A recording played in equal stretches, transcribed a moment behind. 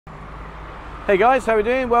Hey guys, how are we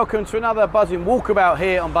doing? Welcome to another buzzing walkabout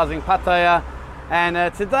here on Buzzing Pattaya.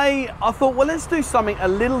 And today I thought, well, let's do something a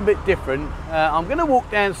little bit different. I'm going to walk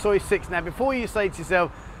down Soi 6. Now, before you say to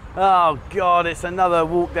yourself, oh God, it's another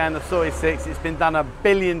walk down the Soi 6. It's been done a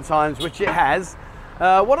billion times, which it has.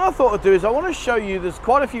 What I thought I'd do is I want to show you there's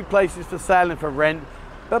quite a few places for sale and for rent.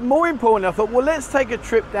 But more importantly, I thought, well, let's take a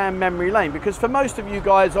trip down memory lane, because for most of you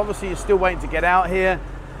guys, obviously you're still waiting to get out here.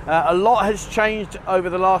 A lot has changed over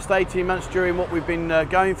the last 18 months during what we've been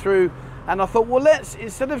going through. And I thought, well, let's,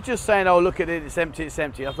 instead of just saying, oh, look at it, it's empty,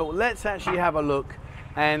 I thought, well, let's actually have a look.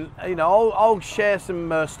 And, you know, I'll share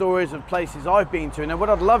some stories of places I've been to. And what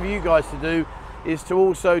I'd love you guys to do is to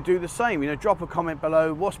also do the same. You know, drop a comment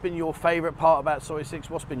below. What's been your favorite part about Soi 6?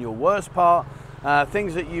 What's been your worst part?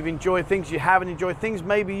 Things that you've enjoyed, things you haven't enjoyed, things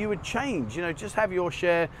maybe you would change. You know, just have your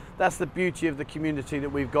share. That's the beauty of the community that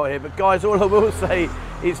we've got here. But guys, all I will say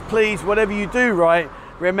is please, whatever you do, right,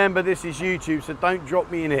 remember this is YouTube, so don't drop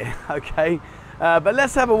me in it, okay? But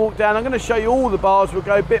let's have a walk down. I'm going to show you all the bars. We'll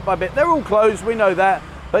go bit by bit. They're all closed, we know that.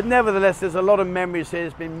 But nevertheless, there's a lot of memories here.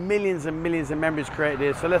 There's been millions and millions of memories created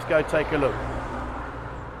here. So let's go take a look.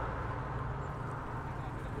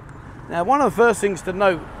 Now, one of the first things to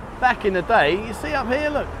note, back in the day, you see up here,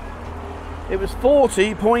 look, it was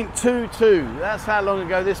 40.22. That's how long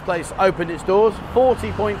ago this place opened its doors,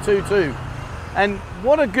 40.22. And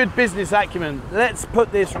what a good business acumen. Let's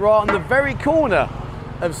put this right on the very corner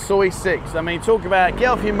of Soi 6. I mean, talk about get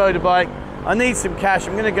off your motorbike, I need some cash,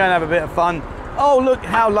 I'm gonna go and have a bit of fun. Oh, look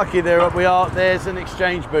how lucky we are, there's an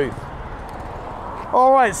exchange booth.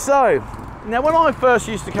 All right, so, now when I first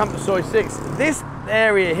used to come to Soi 6, this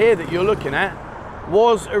area here that you're looking at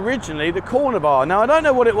was originally the corner bar. Now, I don't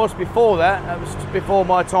know what it was before that, that was before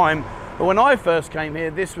my time, but when I first came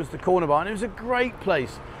here, this was the corner bar, and it was a great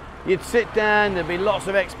place. You'd sit down, there'd be lots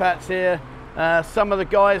of expats here. Some of the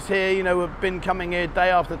guys here, you know, have been coming here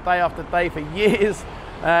day after day after day for years,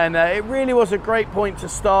 and it really was a great point to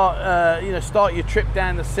start, you know, start your trip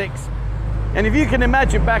down the 6. And if you can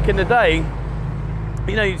imagine back in the day,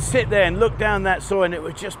 you know, you'd sit there and look down that Soi and it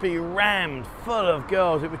would just be rammed full of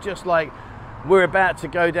girls. It was just like, we're about to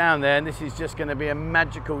go down there and this is just going to be a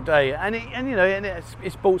magical day. And you know,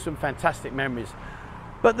 it's brought some fantastic memories.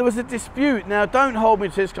 But there was a dispute. Now, don't hold me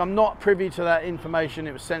to this, I'm not privy to that information,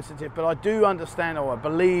 it was sensitive, but I do understand, or I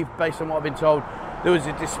believe, based on what I've been told, there was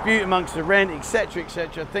a dispute amongst the rent, etc.,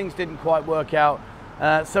 etc. Things didn't quite work out,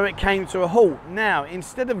 so it came to a halt. Now,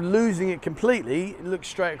 instead of losing it completely, it looks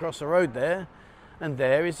straight across the road there, and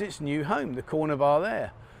there is its new home, the corner bar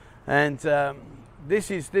there. And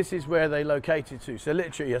this is where they located to. So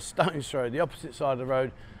literally a stone's throw, the opposite side of the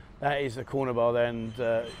road, that is the corner bar there, and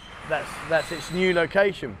that's its new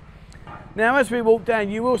location. Now, as we walk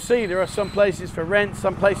down, you will see there are some places for rent,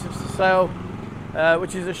 some places for sale,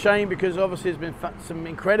 which is a shame because obviously there's been some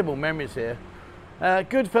incredible memories here.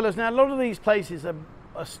 Good fellas, now a lot of these places are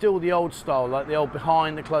still the old style, like the old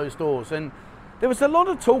behind the closed doors. And there was a lot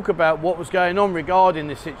of talk about what was going on regarding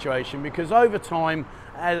this situation, because over time,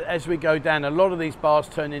 as we go down, a lot of these bars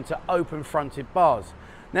turn into open fronted bars.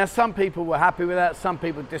 Now, some people were happy with that, some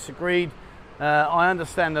people disagreed. I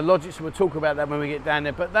understand the logic, so we'll talk about that when we get down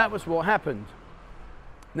there, but that was what happened.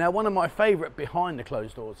 Now, one of my favorite behind the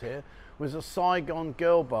closed doors here was a Saigon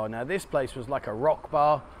girl bar. Now, this place was like a rock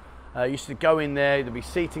bar. You used to go in there, there'd be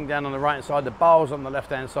seating down on the right hand side, the bar was on the left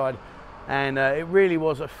hand side, and it really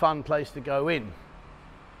was a fun place to go in.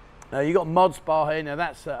 You got Mod's Bar here. Now,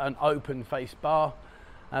 that's an open face bar.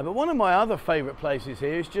 But one of my other favorite places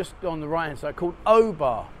here is just on the right hand side, called O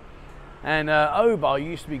Bar. And O Bar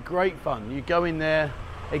used to be great fun. You go in there,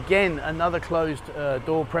 again, another closed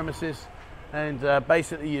door premises, and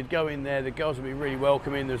basically you'd go in there, the girls would be really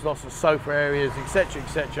welcoming, there's lots of sofa areas, etc.,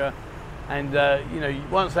 etc. And you know,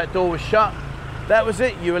 once that door was shut, that was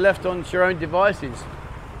it, you were left on your own devices.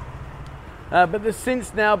 But there's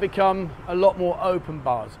since now become a lot more open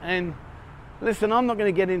bars. And listen, I'm not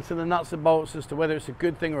going to get into the nuts and bolts as to whether it's a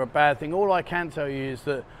good thing or a bad thing. All I can tell you is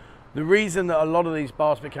that the reason that a lot of these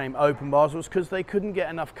bars became open bars was because they couldn't get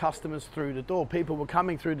enough customers through the door. People were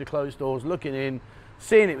coming through the closed doors, looking in,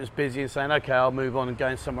 seeing it was busy and saying, okay, I'll move on and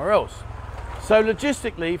go somewhere else. So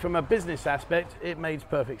logistically, from a business aspect, it made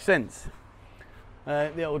perfect sense.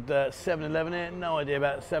 The old 7-Eleven here, no idea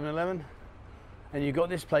about 7-Eleven. And you've got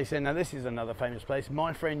this place here. Now, this is another famous place,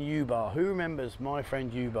 My Friend U Bar. Who remembers My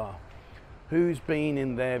Friend U Bar? Who's been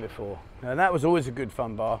in there before? Now, that was always a good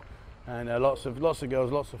fun bar, and lots of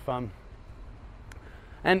girls, lots of fun.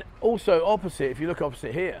 And also opposite, if you look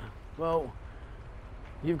opposite here, well,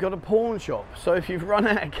 you've got a pawn shop. So if you've run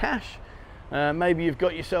out of cash, maybe you've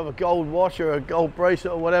got yourself a gold watch or a gold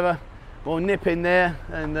bracelet or whatever, well, nip in there,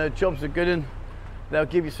 and the job's a good one. they'll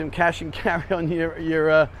give you some cash and carry on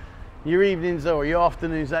your evenings or your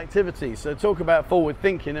afternoons activities. So talk about forward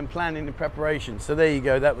thinking and planning and preparation. So there you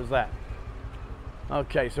go, that was that.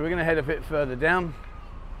 Okay, so we're going to head a bit further down.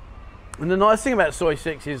 And the nice thing about Soi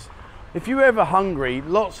 6 is, if you're ever hungry,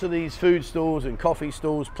 lots of these food stalls and coffee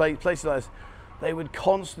stalls, places like this, they would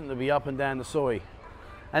constantly be up and down the Soi.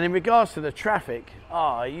 And in regards to the traffic,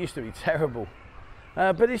 it used to be terrible.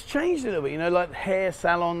 But it's changed a little bit, you know, like hair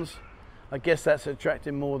salons. I guess that's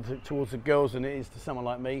attracting more towards the girls than it is to someone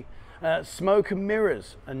like me. Smoke and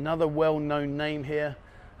Mirrors, another well-known name here.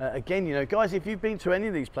 Again, you know, guys, if you've been to any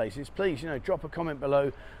of these places, please, you know, drop a comment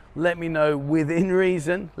below. Let me know within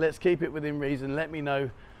reason. Let's keep it within reason. Let me know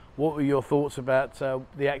what were your thoughts about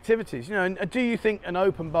the activities. You know, and do you think an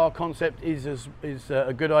open bar concept is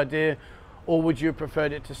a good idea, or would you have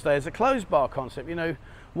preferred it to stay as a closed bar concept? You know,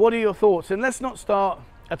 what are your thoughts? And let's not start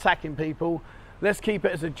attacking people. Let's keep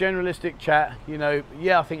it as a generalistic chat. You know,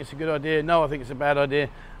 yeah, I think it's a good idea. No, I think it's a bad idea.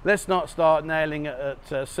 Let's not start nailing at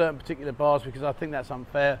certain particular bars, because I think that's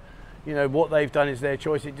unfair. You know, what they've done is their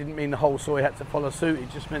choice. It didn't mean the whole Soi had to follow suit. It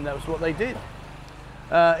just meant that was what they did.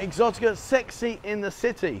 Exotica, sexy in the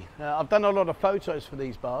city. I've done a lot of photos for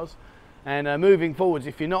these bars, and moving forwards,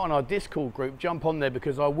 if you're not on our Discord group, jump on there,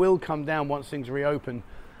 because I will come down once things reopen,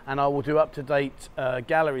 and I will do up-to-date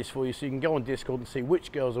galleries for you, so you can go on Discord and see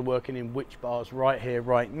which girls are working in which bars right here,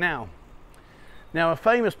 right now. Now, a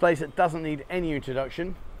famous place that doesn't need any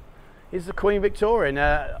introduction is the Queen Victoria.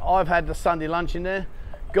 Now, I've had the Sunday lunch in there.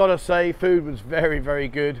 Gotta say, food was very, very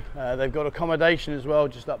good. They've got accommodation as well,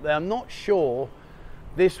 just up there. I'm not sure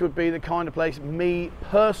this would be the kind of place me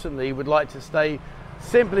personally would like to stay,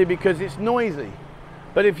 simply because it's noisy.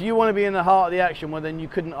 But if you want to be in the heart of the action, well, then you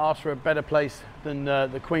couldn't ask for a better place than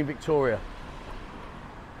the Queen Victoria.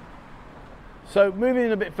 So moving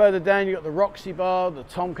in a bit further down, you've got the Roxy Bar, the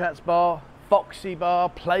Tomcats Bar, Foxy Bar,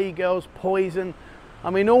 Playgirls, Poison. I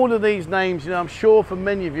mean, all of these names, you know, I'm sure for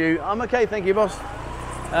many of you, I'm okay, thank you, boss.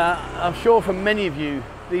 I'm sure for many of you,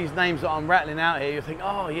 these names that I'm rattling out here, you think,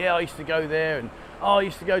 oh yeah, I used to go there, and oh, I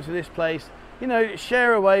used to go to this place. You know,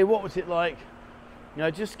 share away, what was it like? You know,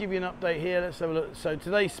 just to give you an update here, let's have a look. So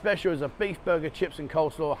today's special is a beef burger, chips and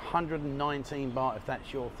coleslaw, 119 baht if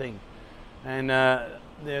that's your thing. And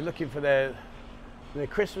they're looking for their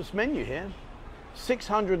Christmas menu here.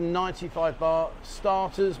 695 baht,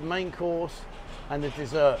 starters, main course, and the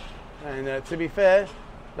dessert. And to be fair,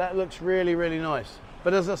 that looks really, really nice.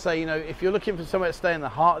 But as I say, you know, if you're looking for somewhere to stay in the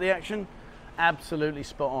heart of the action, absolutely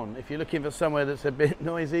spot on. If you're looking for somewhere that's a bit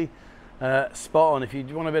noisy, spot on. If you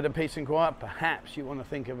want a bit of peace and quiet, perhaps you want to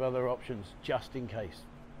think of other options just in case.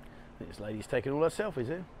 I think this lady's taking all her selfies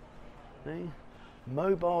here. Hey?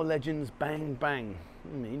 Mobile Legends Bang Bang.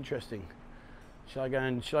 Interesting. Shall I go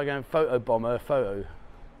and photo bomb her photo?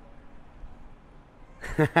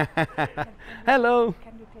 Hello.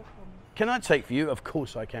 Can you take for me? Can I take for you? Of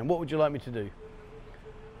course I can. What would you like me to do?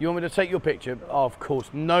 You want me to take your picture? Oh, of course,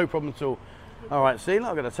 no problem at all. All right, see, I'm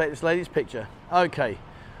going to take this lady's picture. Okay,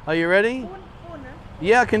 are you ready?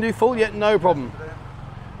 Yeah, I can do full, yeah, no problem.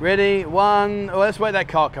 Ready, one, oh, let's wait that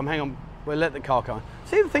car come, hang on. We'll let the car come.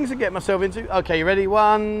 See the things I get myself into? Okay, you ready?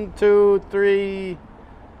 1, 2, 3,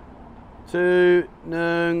 2,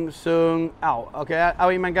 nung, sung, out. Okay,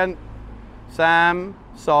 awi mangan, sam,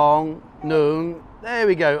 song, nung. There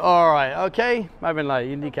we go, all right, okay.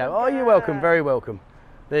 Oh, you're welcome, very welcome.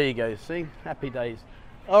 There you go, see, happy days.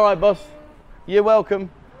 All right, boss, you're welcome.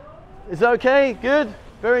 Is that okay? Good,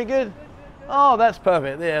 very good. Oh, that's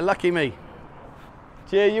perfect, yeah, lucky me.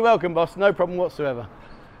 Yeah, you're welcome, boss, no problem whatsoever.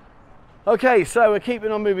 Okay, so we're keeping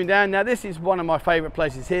on moving down. Now, this is one of my favorite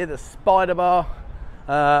places here, the Spider Bar.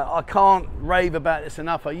 I can't rave about this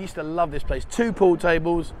enough. I used to love this place. 2 pool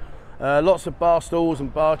tables, lots of bar stools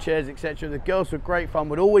and bar chairs, etc. The girls were great fun,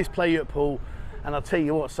 would always play you at pool. And I'll tell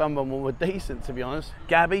you what, some of them were decent, to be honest.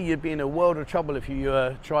 Gabby, you'd be in a world of trouble if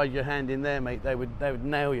you tried your hand in there, mate. They would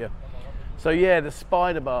nail you. So yeah, the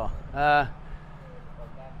Spider Bar.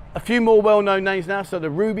 A few more well-known names now. So the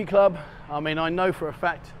Ruby Club. I mean, I know for a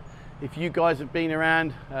fact, if you guys have been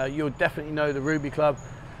around, you'll definitely know the Ruby Club.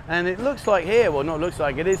 And it looks like here, well, not looks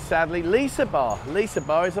like, it is sadly Lisa Bar. Lisa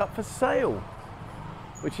Bar is up for sale,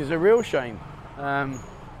 which is a real shame.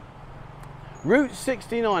 Route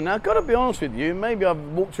 69. Now, I've got to be honest with you, maybe I've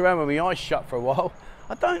walked around with my eyes shut for a while.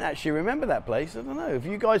 I don't actually remember that place. I don't know. Have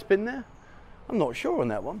you guys been there? I'm not sure on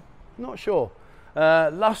that one. Not sure.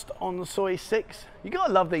 Lust on the Soi 6. You got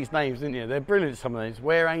to love these names, didn't you? They're brilliant, some of these.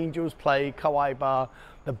 Where Angels Play, Kawaii Bar,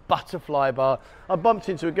 the Butterfly Bar. I bumped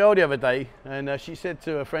into a girl the other day, and she said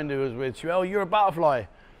to a friend who was with, she went, oh, you're a butterfly.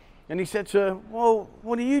 And he said to her, well,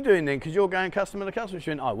 what are you doing then? Because you're going customer to customer.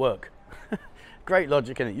 She went, I work. Great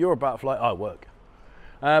logic, isn't it? You're a butterfly, I work.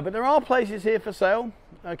 But there are places here for sale.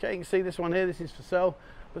 Okay, you can see this one here, this is for sale.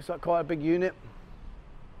 Looks like quite a big unit.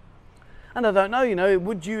 And I don't know, you know,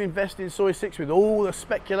 would you invest in Soi 6 with all the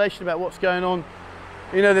speculation about what's going on?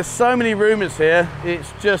 You know, there's so many rumours here,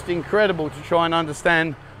 it's just incredible to try and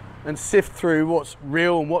understand and sift through what's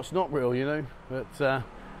real and what's not real, you know. But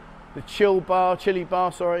the chili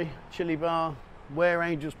bar, where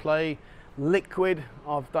angels play, Liquid.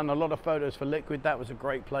 I've done a lot of photos for Liquid, that was a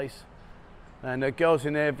great place. And the girls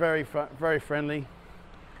in there, very friendly.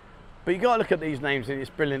 But you got to look at these names, and it's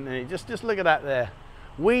brilliant. And just look at that there.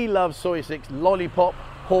 We love Soi 6, Lollipop,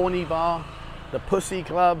 Horny Bar, the Pussy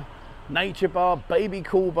Club, Nature Bar, Baby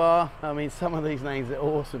Cool Bar. I mean, some of these names are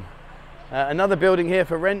awesome. Another building here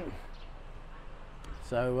for rent.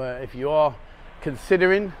 So if you are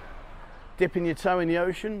considering dipping your toe in the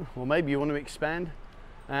ocean, or maybe you want to expand.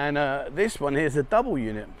 And this one here is a double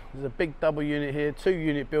unit. There's a big double unit here,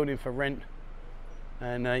 2-unit building for rent.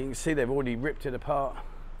 And you can see they've already ripped it apart.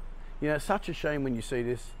 You know, it's such a shame when you see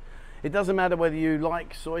this. It doesn't matter whether you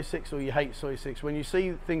like Soi 6 or you hate Soi 6. When you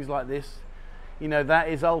see things like this, you know, that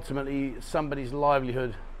is ultimately somebody's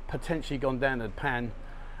livelihood potentially gone down the pan,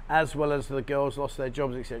 as well as the girls lost their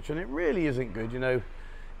jobs, etc. And it really isn't good, you know.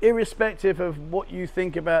 Irrespective of what you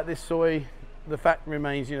think about this Soi, the fact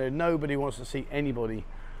remains, you know, nobody wants to see anybody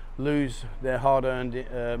lose their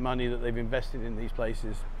hard-earned money that they've invested in these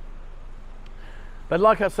places. But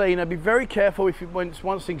like I say, you know, be very careful if you,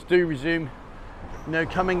 once things do resume, you know,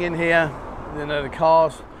 coming in here, you know, the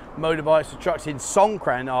cars, motorbikes, the trucks in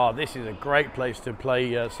Songkran. Oh, this is a great place to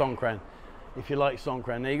play Songkran, if you like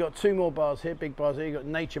Songkran. Now you've got 2 more bars here, big bars here. You've got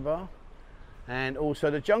Nature Bar and also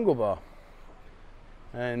the Jungle Bar.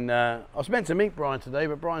 And I was meant to meet Brian today,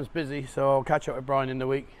 but Brian's busy, so I'll catch up with Brian in the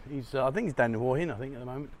week. He's, I think he's down in Warhin, I think, at the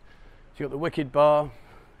moment. So you've got the Wicked Bar.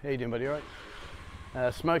 How you doing, buddy, all right?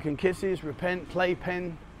 Smoke and Kisses, Repent,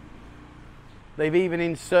 Playpen. They've even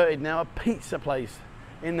inserted now a pizza place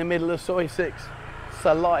in the middle of Soi 6.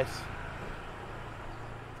 Slice.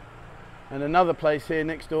 And another place here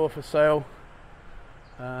next door for sale.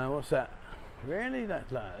 What's that? Really?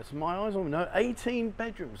 That's my eyes on. No, 18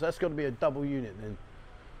 bedrooms. That's got to be a double unit then.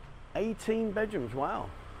 18 bedrooms, wow.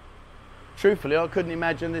 Truthfully, I couldn't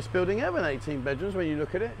imagine this building having 18 bedrooms when you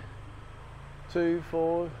look at it. 2,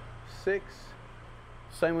 4, 6.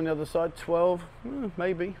 Same on the other side, 12,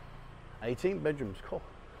 maybe. 18 bedrooms, cool.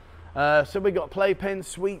 So we got Playpen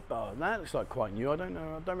Sweet Bar. That looks like quite new. I don't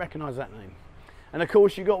know, I don't recognise that name. And of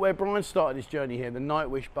course, you got where Brian started his journey here, the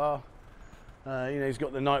Nightwish Bar. You know, he's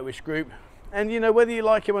got the Nightwish group. And you know, whether you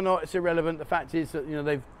like him or not, it's irrelevant. The fact is that, you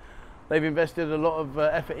know, they've invested a lot of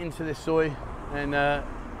effort into this Soi. And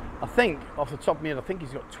I think, off the top of my head, I think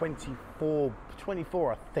he's got 24,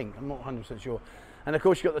 I think. I'm not 100% sure. And of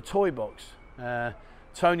course, you've got the Toy Box.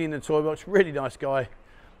 Tony in the Toy Box, really nice guy,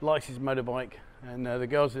 likes his motorbike, and the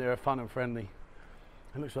girls there are fun and friendly.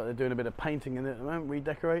 It looks like they're doing a bit of painting in it at the moment,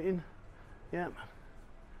 redecorating. Yeah.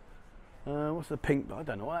 What's the pink bar? I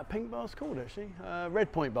don't know what that pink bar's called actually.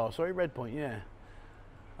 Red Point Bar, sorry, Red Point, yeah.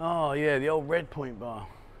 Oh yeah, the old Red Point Bar.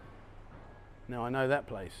 Now I know that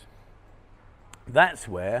place. That's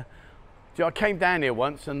where, see, I came down here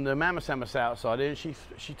once and the Mama Sama sat outside here and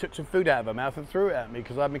she took some food out of her mouth and threw it at me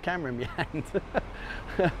because I had my camera in my hand.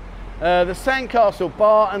 The Sandcastle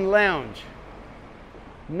Bar and Lounge.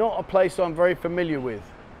 Not a place I'm very familiar with.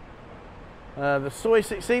 The Soi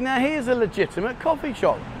 6, see, now here's a legitimate coffee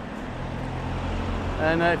shop.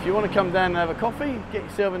 And if you want to come down and have a coffee, get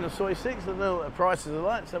yourself in the Soi 6, I don't know what the prices are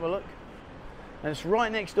like, let's have a look. And it's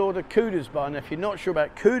right next door to Kuda's Bar. And if you're not sure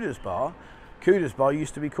about Kuda's Bar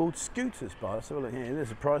used to be called Scooter's Bar. Let's have a look here, there's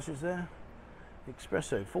the prices there.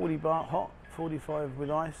 Espresso, 40 baht hot, 45 with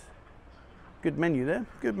ice. Good menu there,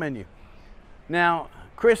 good menu. Now,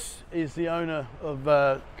 Chris is the owner of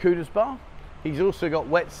Kuda's Bar. He's also got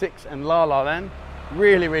Wet 6 and La La Land.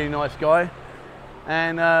 Really, really nice guy.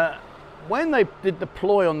 And when they did the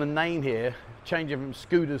ploy on the name here, changing from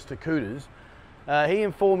Scooters to Kuda's, he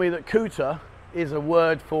informed me that Kuta is a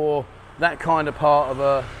word for that kind of part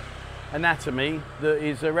of anatomy that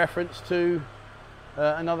is a reference to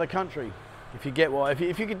another country. If you get what,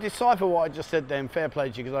 if you could decipher what I just said then, fair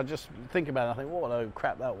play to you, because I just think about it, I think, what a load of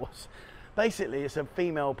crap that was. Basically, it's a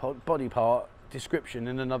female body part description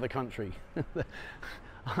in another country.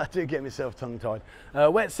 I do get myself tongue-tied.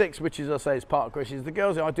 Wet 6, which is, I say, is part of Chris's. The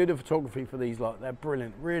girls, I do the photography for these, like, they're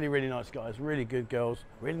brilliant. Really, really nice guys, really good girls.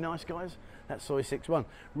 Really nice guys? That's Soi 6-1.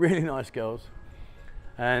 Really nice girls.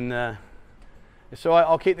 And so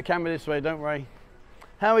I'll keep the camera this way, don't worry.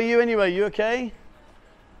 How are you anyway? You okay?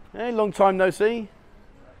 Hey, long time no see.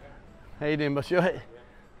 How you doing, boss? You right?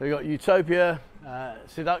 We've got Utopia,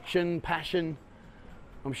 Seduction, Passion.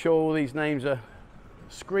 I'm sure all these names are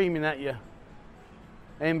screaming at you.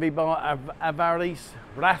 Envy Bar, Avarice,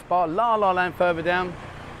 Wrath Bar, La La Land further down.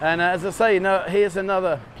 And as I say, here's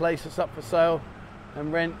another place that's up for sale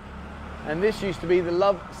and rent. And this used to be the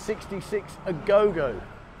Love 66 A Go-Go.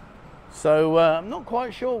 So I'm not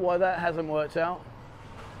quite sure why that hasn't worked out.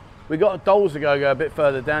 We got a Dolls A Go-Go a bit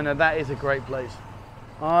further down, and that is a great place.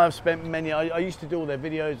 I've spent many, I used to do all their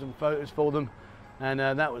videos and photos for them, and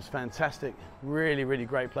that was fantastic. Really, really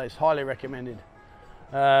great place, highly recommended.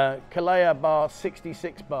 Kalea Bar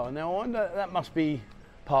 66 Bar. Now I wonder, that must be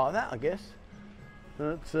part of that, I guess.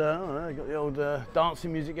 But, I don't know, got the old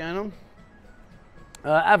dancing music going on.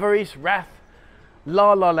 Avarice, Wrath,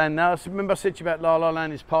 La La Land. Now, remember I said to you about La La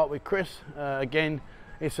Land is part with Chris. Again,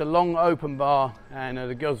 it's a long open bar, and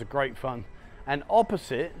the girls are great fun. And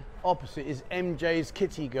opposite is MJ's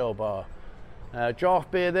Kitty Girl Bar.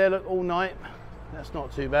 Draft beer there, look, all night. That's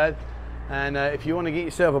not too bad. And if you want to get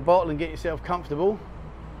yourself a bottle and get yourself comfortable,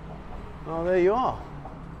 oh, there you are.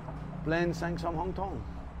 Blend Sang Som Hong Tong.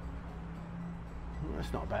 Well,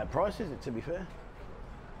 that's not a bad price, is it, to be fair?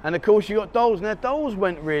 And of course you got Dolls. Now Dolls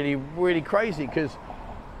went really, really crazy because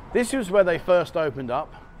this was where they first opened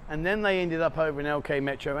up, and then they ended up over in LK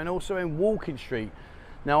Metro and also in Walking Street.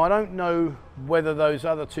 Now I don't know whether those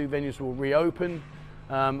other two venues will reopen.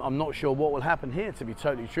 I'm not sure what will happen here, to be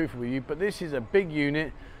totally truthful with you, but this is a big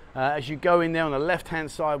unit. As you go in there, on the left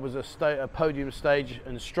hand side was a podium stage,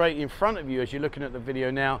 and straight in front of you, as you're looking at the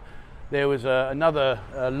video now, there was another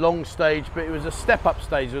long stage, but it was a step up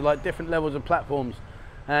stage with like different levels of platforms.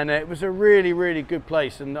 And it was a really, really good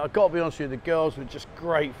place. And I've got to be honest with you, the girls were just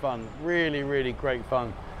great fun. Really, really great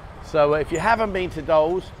fun. So if you haven't been to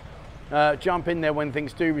Dolls, jump in there when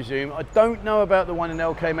things do resume. I don't know about the one in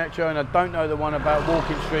LK Metro, and I don't know the one about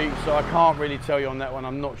Walking Street, so I can't really tell you on that one.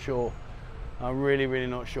 I'm not sure. I'm really, really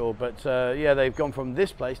not sure. But yeah, they've gone from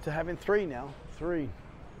this place to having three now. Three.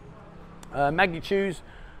 Maggie Choo's,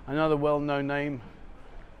 another well-known name.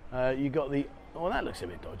 You got the, well, that looks a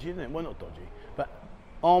bit dodgy, isn't it? Well, not dodgy, but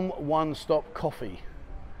One Stop Coffee.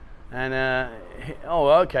 And oh,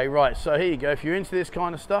 okay, right, so here you go. If you're into this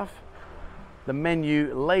kind of stuff, the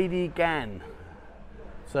menu, Lady Gan.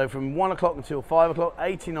 So from 1 o'clock until 5 o'clock,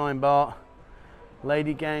 89 baht.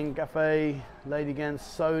 Lady Gan Cafe, Lady Gan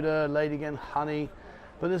Soda, Lady Gan Honey.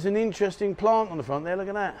 But there's an interesting plant on the front there, look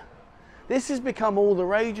at that. This has become all the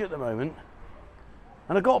rage at the moment.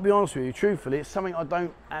 And I've got to be honest with you, truthfully, it's something I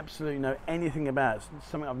don't absolutely know anything about. It's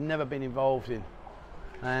something I've never been involved in.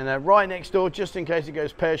 And right next door, just in case it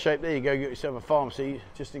goes pear-shaped, there you go, get yourself a pharmacy,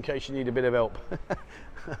 just in case you need a bit of help.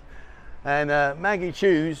 And Maggie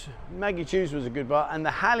Choo's was a good bar, and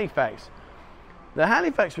the Halifax. The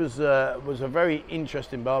Halifax was a very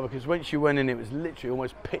interesting bar because once you went in, it was literally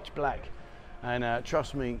almost pitch black. And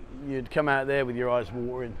trust me, you'd come out there with your eyes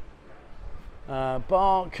watering.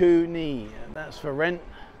 Bar Ku Ni, that's for rent.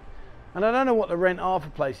 And I don't know what the rent are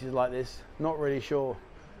for places like this, not really sure.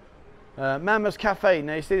 Mama's Cafe.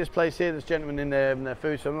 Now you see this place here, there's gentlemen in there having their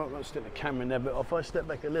food, so I'm not going to stick the camera in there, but if I step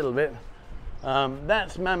back a little bit,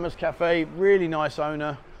 that's Mama's Cafe, really nice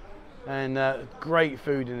owner, and great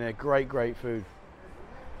food in there, great food.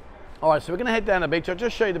 Alright, so we're going to head down the beach. I'll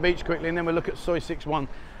just show you the beach quickly and then we'll look at Soi 61.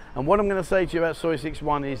 And what I'm going to say to you about Soi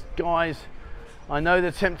 61 is, guys, I know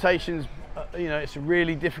the temptations, you know, it's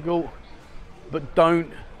really difficult, but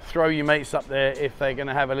don't throw your mates up there if they're going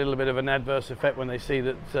to have a little bit of an adverse effect when they see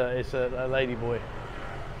that it's a lady boy.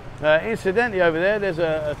 Incidentally, over there, there's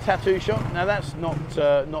a tattoo shop. Now that's not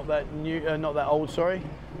that new, not that old, sorry.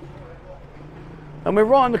 And we're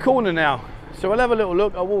right on the corner now, so we'll have a little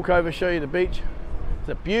look. I'll walk over, show you the beach. It's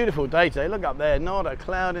a beautiful day today. Look up there, not a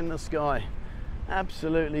cloud in the sky.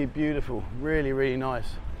 Absolutely beautiful, really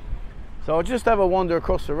nice. So I'll just have a wander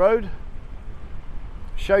across the road,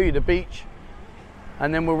 show you the beach,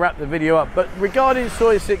 and then we'll wrap the video up. But regarding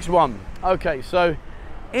Soi 61, okay, so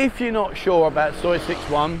if you're not sure about Soi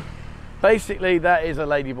 61, basically that is a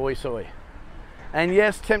ladyboy soy. And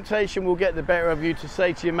yes, temptation will get the better of you to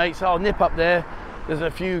say to your mates, oh, nip up there, there's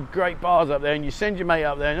a few great bars up there, and you send your mate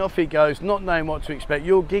up there and off he goes, not knowing what to expect.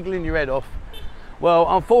 You're giggling your head off. Well,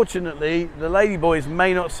 unfortunately, the ladyboys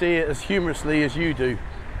may not see it as humorously as you do.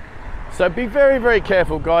 So be very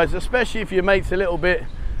careful, guys, especially if your mate's a little bit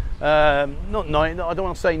not naive, I don't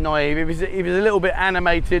want to say naive, if he's a little bit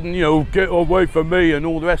animated and, you know, get away from me and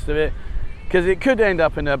all the rest of it, because it could end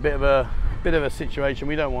up in a bit of a situation.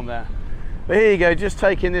 We don't want that. But here you go, just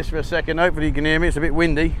taking this for a second. Hopefully you can hear me, it's a bit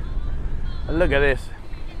windy. And look at this,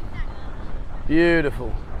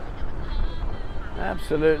 beautiful,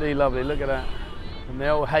 absolutely lovely. Look at that, and the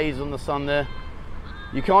old haze on the sun there.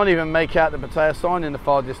 You can't even make out the Pattaya sign in the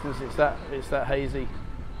far distance. It's that hazy.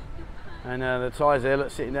 And the Thais there,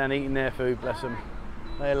 look, sitting down eating their food, bless them.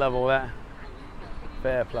 They love all that.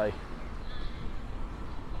 Fair play.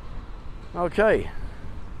 Okay,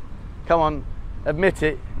 come on, admit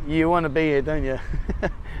it, you want to be here, don't you?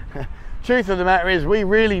 Truth of the matter is, we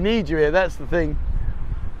really need you here, that's the thing.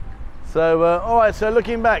 So, all right, so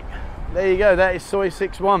looking back, there you go, that is Soi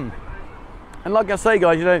 61. And like I say,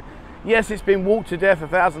 guys, you know, yes, it's been walked to death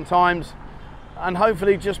 1,000 times, and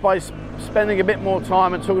hopefully just by spending a bit more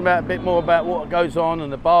time and talking about a bit more about what goes on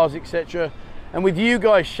and the bars, etc., and with you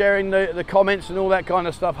guys sharing the comments and all that kind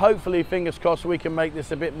of stuff, hopefully, fingers crossed, we can make this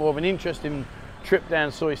a bit more of an interesting trip down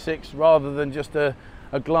Soi 6 rather than just a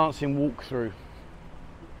glancing walk through.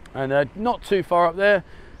 And not too far up there,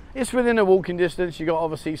 it's within a walking distance. You got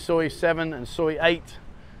obviously Soi 7 and Soi 8.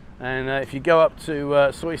 And if you go up to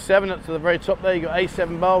Soi 7, up to the very top there, you got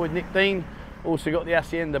A7 bar with Nick Dean. Also got the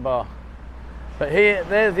Hacienda bar. But here,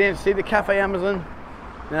 there's the entrance. See the Cafe Amazon?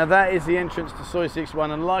 Now that is the entrance to Soi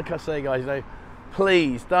 61. And like I say, guys, you know,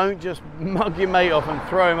 please don't just mug your mate off and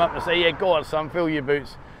throw him up and say, yeah, go on, son, fill your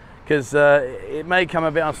boots. Because it may come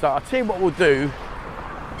a bit unstuck. I'll tell you what we'll do.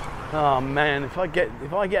 Oh man, if I get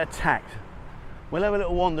attacked, we'll have a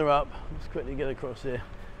little wander up. Let's quickly get across here.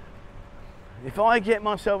 If I get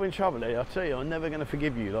myself in trouble here, I'll tell you, I'm never going to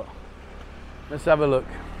forgive you lot. Let's have a look.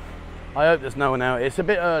 I hope there's no one out here. It's a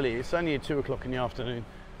bit early. It's only 2 o'clock in the afternoon.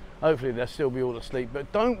 Hopefully they'll still be all asleep.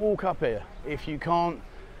 But don't walk up here if you can't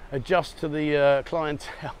adjust to the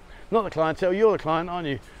clientele. Not the clientele, you're the client, aren't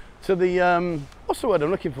you? To the, what's the word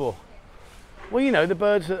I'm looking for? Well, you know, the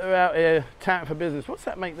birds that are out here touting for business. What's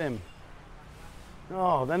that make them?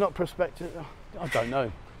 Oh, they're not prospecting. I don't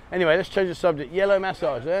know. Anyway, let's change the subject. Yellow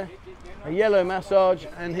massage there. A yellow massage,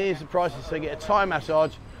 and here's the prices. So you get a Thai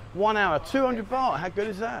massage, 1 hour, 200 baht. How good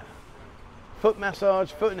is that? Foot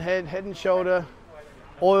massage, foot and head and shoulder.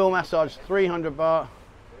 Oil massage, 300 baht.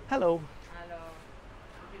 Hello.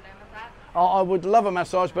 Oh, I would love a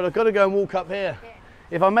massage, but I've got to go and walk up here.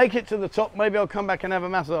 If I make it to the top, maybe I'll come back and have a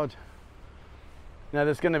massage. Now,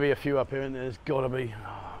 there's going to be a few up here, and there's got to be.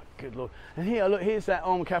 Oh, good Lord. And here, look, here's that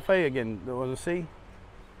Om Cafe again that I want to see.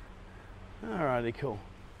 Alrighty, cool.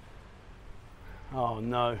 Oh,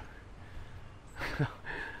 no.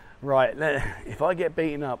 Right, if I get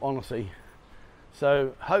beaten up, honestly.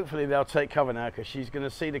 So, hopefully they'll take cover now, because she's going to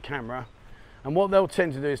see the camera. And what they'll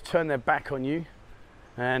tend to do is turn their back on you.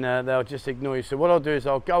 And they'll just ignore you. So what I'll do is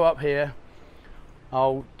I'll go up here,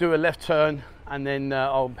 I'll do a left turn, and then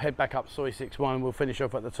I'll head back up Soi 61 and we'll finish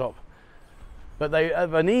off at the top. But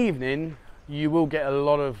of an evening, you will get a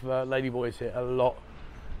lot of ladyboys here, a lot.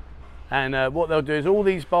 And what they'll do is all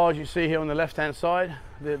these bars you see here on the left hand side,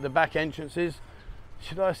 the back entrances,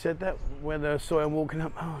 should I have said that where the Soi I'm walking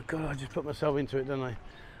up? Oh God, I just put myself into it, didn't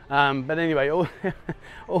I? But anyway, all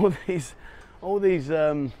these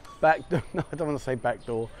back door, no, I don't want to say back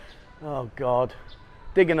door. Oh God,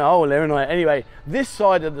 digging a hole there, anyway. Anyway, this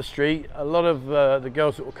side of the street, a lot of the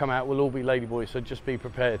girls that will come out will all be ladyboys, so just be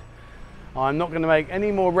prepared. I'm not going to make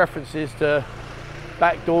any more references to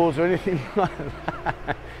back doors or anything like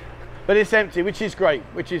that. But it's empty, which is great,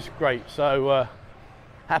 So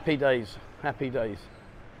happy days, happy days.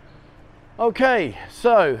 Okay,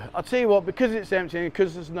 so I'll tell you what, because it's empty and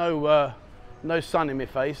because there's no sun in my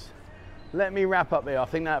face, let me wrap up here. I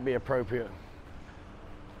think that'd be appropriate.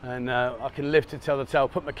 And I can live to tell the tale,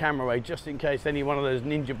 put my camera away just in case any one of those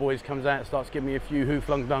ninja boys comes out and starts giving me a few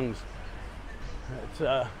who-flung dungs.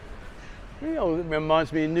 You know, it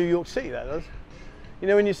reminds me of New York City, that does. You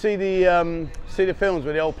know when you see the films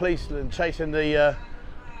with the old police chasing the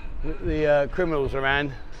criminals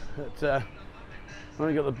around. I've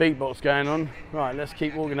only got the beatbox going on. Right, let's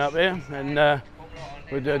keep walking up here, and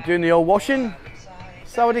we're doing the old washing.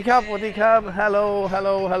 Sawadee Cup, Wadee Cup, hello,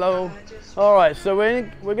 hello, hello. All right, so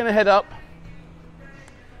we're going to head up.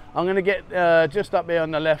 I'm going to get just up here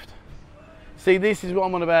on the left. See, this is what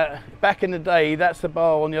I'm on about. Back in the day, that's the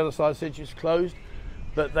bar on the other side, since it's closed,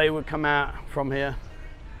 but they would come out from here.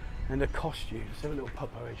 And the costumes, let's have a little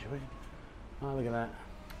pop over, shall we? Oh, look at that.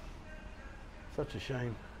 Such a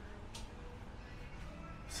shame.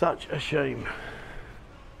 Such a shame.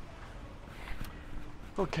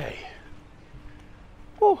 Okay.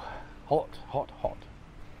 Oh, hot, hot, hot.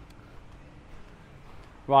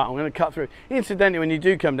 Right, I'm going to cut through. Incidentally, when you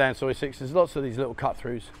do come down Soi 6, there's lots of these little cut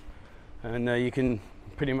throughs, and you can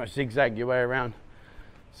pretty much zigzag your way around.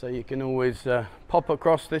 So you can always pop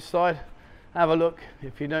across this side, have a look.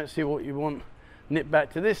 If you don't see what you want, nip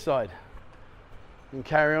back to this side and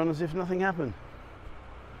carry on as if nothing happened.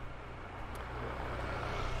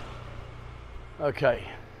 Okay.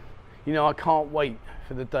 You know, I can't wait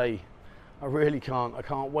for the day. I really can't. I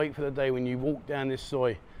can't wait for the day when you walk down this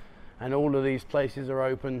soy and all of these places are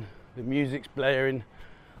open, the music's blaring,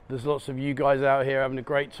 there's lots of you guys out here having a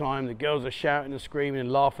great time, the girls are shouting and screaming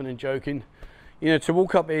and laughing and joking. You know, to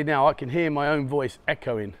walk up here now, I can hear my own voice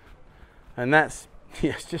echoing, and that's,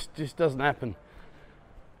 yes, just doesn't happen.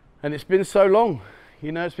 And it's been so long,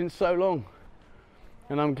 you know, it's been so long.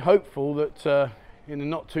 And I'm hopeful that in the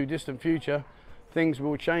not too distant future, things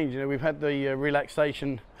will change. You know, we've had the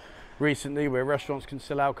relaxation recently where restaurants can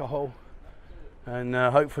sell alcohol, and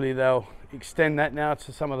hopefully they'll extend that now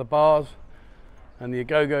to some of the bars and the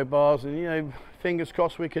go-go bars, and you know, fingers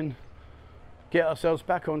crossed we can get ourselves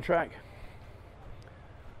back on track.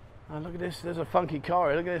 Oh, look at this, there's a funky car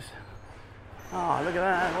here, look at this. Oh, look at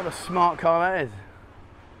that, what a smart car that is.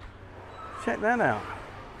 Check that out.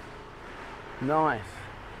 Nice,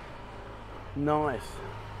 nice.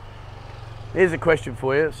 Here's a question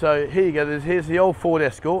for you. So here you go, here's the old Ford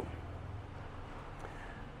Escort.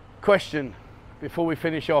 Question before we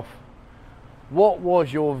finish off. What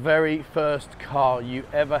was your very first car you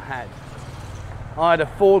ever had? I had a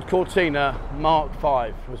Ford Cortina Mark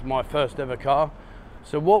V, was my first ever car.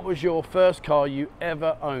 So what was your first car you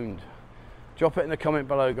ever owned? Drop it in the comment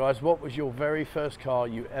below, guys. What was your very first car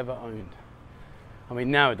you ever owned? I mean,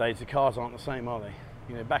 nowadays the cars aren't the same, are they?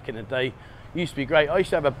 You know, back in the day, it used to be great. I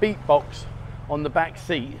used to have a beatbox on the back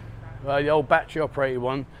seat, the old battery operated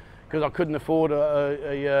one, because I couldn't afford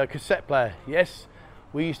a cassette player. Yes,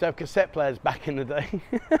 we used to have cassette players back in the day.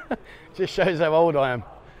 Just shows how old I am.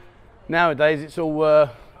 Nowadays it's all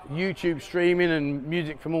YouTube streaming and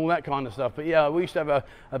music from all that kind of stuff. But yeah, we used to have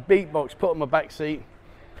a beatbox put on my back seat,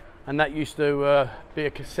 and that used to be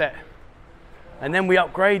a cassette. And then we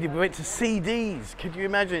upgraded, we went to CDs. Could you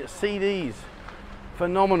imagine it? CDs.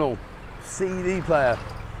 Phenomenal CD player.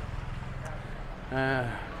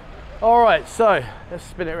 All right, so let's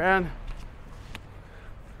spin it around.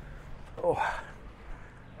 Oh.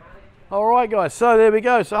 All right, guys, so there we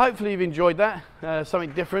go. So hopefully you've enjoyed that,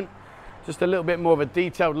 something different. Just a little bit more of a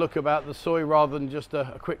detailed look about the soy rather than just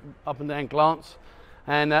a quick up and down glance.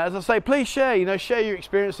 And as I say, please share, you know, share your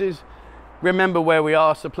experiences. Remember where we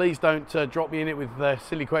are, so please don't drop me in it with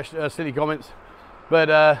silly questions, silly comments.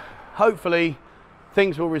 But hopefully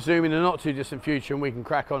things will resume in the not too distant future and we can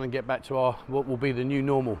crack on and get back to our what will be the new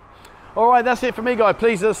normal. All right, that's it for me, guys.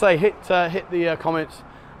 Please, as I say, hit the comments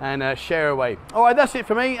and share away. All right, that's it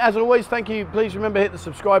for me. As always, thank you. Please remember, hit the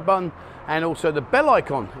subscribe button and also the bell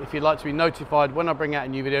icon if you'd like to be notified when I bring out a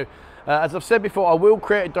new video. As I've said before, I will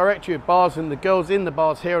create a directory of bars and the girls in the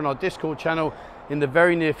bars here on our Discord channel in the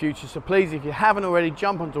very near future. So please, if you haven't already,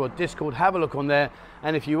 jump onto our Discord, have a look on there.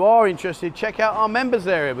 And if you are interested, check out our members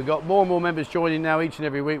area. We've got more and more members joining now each and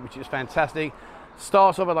every week, which is fantastic.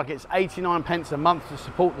 Starts off at like it's 89 pence a month to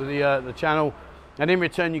support the channel. And in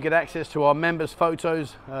return, you get access to our members'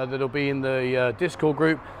 photos that'll be in the Discord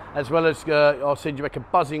group, as well as I'll send you back a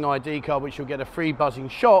buzzing ID card, which you'll get a free buzzing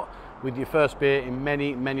shot with your first beer in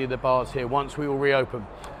many of the bars here once we will reopen.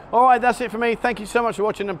 All right, that's it for me. Thank you so much for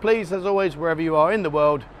watching, and please, as always, wherever you are in the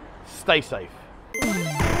world, stay safe.